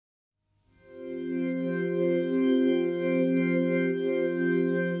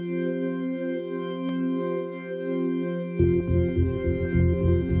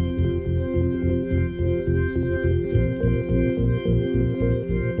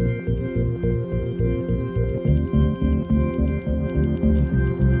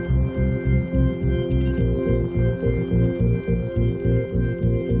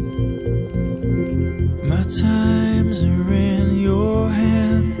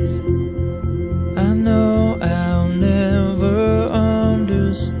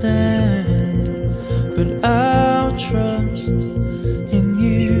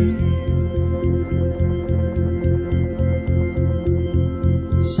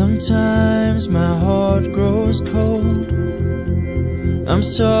Sometimes my heart grows cold. I'm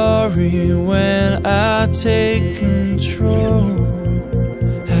sorry when I take control.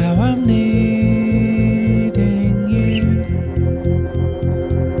 How I'm needing you.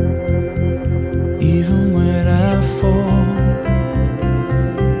 Even when I fall,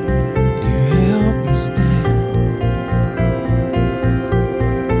 you help me stand.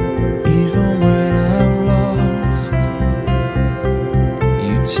 Even when I'm lost,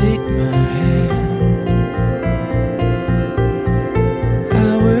 you take my hand. I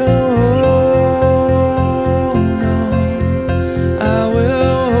will hold on, I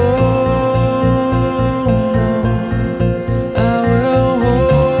will hold on, I will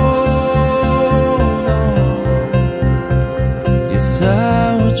hold on. Yes,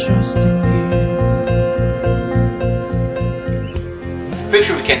 I will trust in you.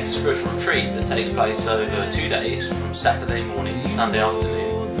 Victory Weekend is a spiritual retreat that takes place over 2 days, from Saturday morning to Sunday afternoon,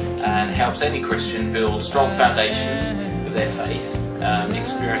 and helps any Christian build strong foundations of their faith,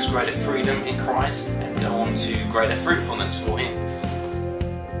 experience greater freedom in Christ, and go on to greater fruitfulness for Him.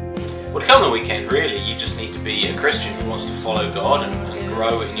 Well, to come on the weekend, really, you just need to be a Christian who wants to follow God and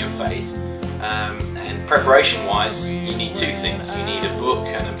grow in your faith. And preparation-wise, you need two things. You need a book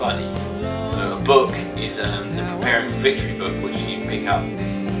and a buddy. So a book is the Preparing for Victory book, which you pick up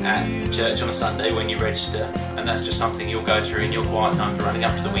at church on a Sunday when you register, and that's just something you'll go through in your quiet times running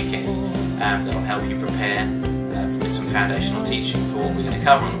up to the weekend. That'll help you prepare with some foundational teaching for what we're going to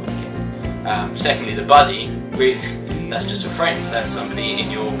cover on the weekend. Secondly, the buddy, really, that's just a friend. That's somebody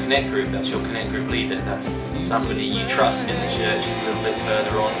in your Connect group. That's your Connect group leader. That's somebody you trust in the church is a little bit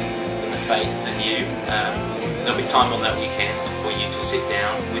further on in the faith than you. There'll be time on that weekend for you to sit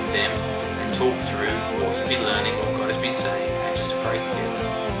down with them and talk through what you've been learning, what God has been saying, and just to pray together.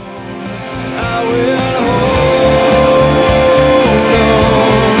 I will